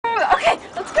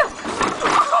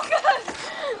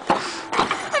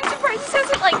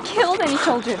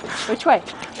told you. Which way?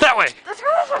 That way. Let's go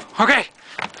this way. Okay.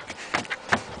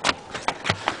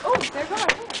 Oh, they're going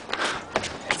right here.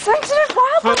 Sensitive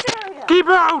wildlife area. Keep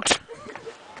out.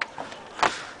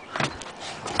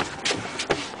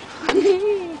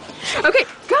 Okay,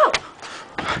 go.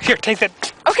 Here, take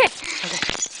that. Okay.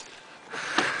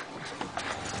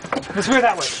 Let's go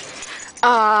that way.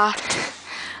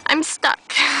 I'm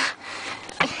stuck.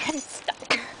 I'm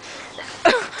stuck.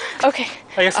 Okay.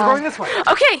 I guess we're going this way.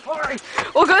 Okay. All right.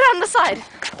 We'll go down the side.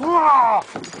 Whoa.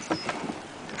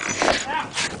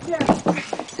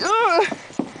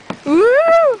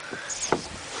 Woo!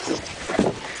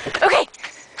 Okay.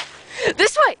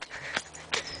 This way.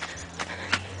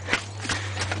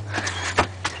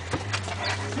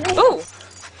 Ooh.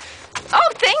 Oh,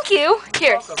 thank you.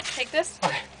 Here, take this.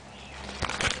 Okay.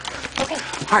 Okay.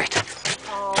 All right.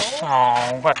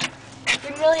 Oh, what?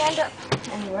 Didn't really end up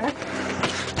anywhere.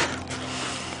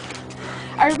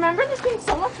 I remember this being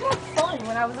so much more fun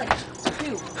when I was like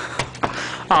 2.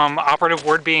 Operative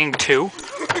word being 2.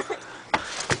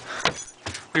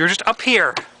 We were just up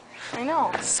here. I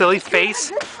know. Silly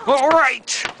face. All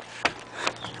right.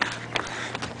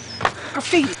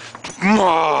 Graffiti.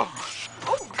 Oh,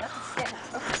 that's scary.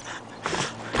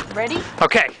 Okay. Ready?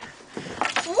 Okay.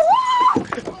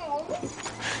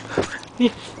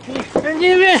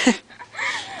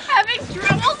 Having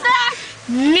trouble, Zach?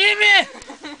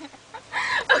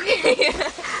 Okay.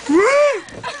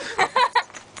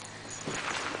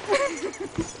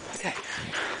 Okay.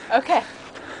 Okay.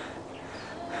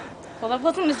 Well, that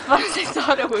wasn't as fun as I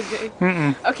thought it would be.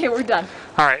 Mm-mm. Okay, we're done.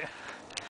 All right.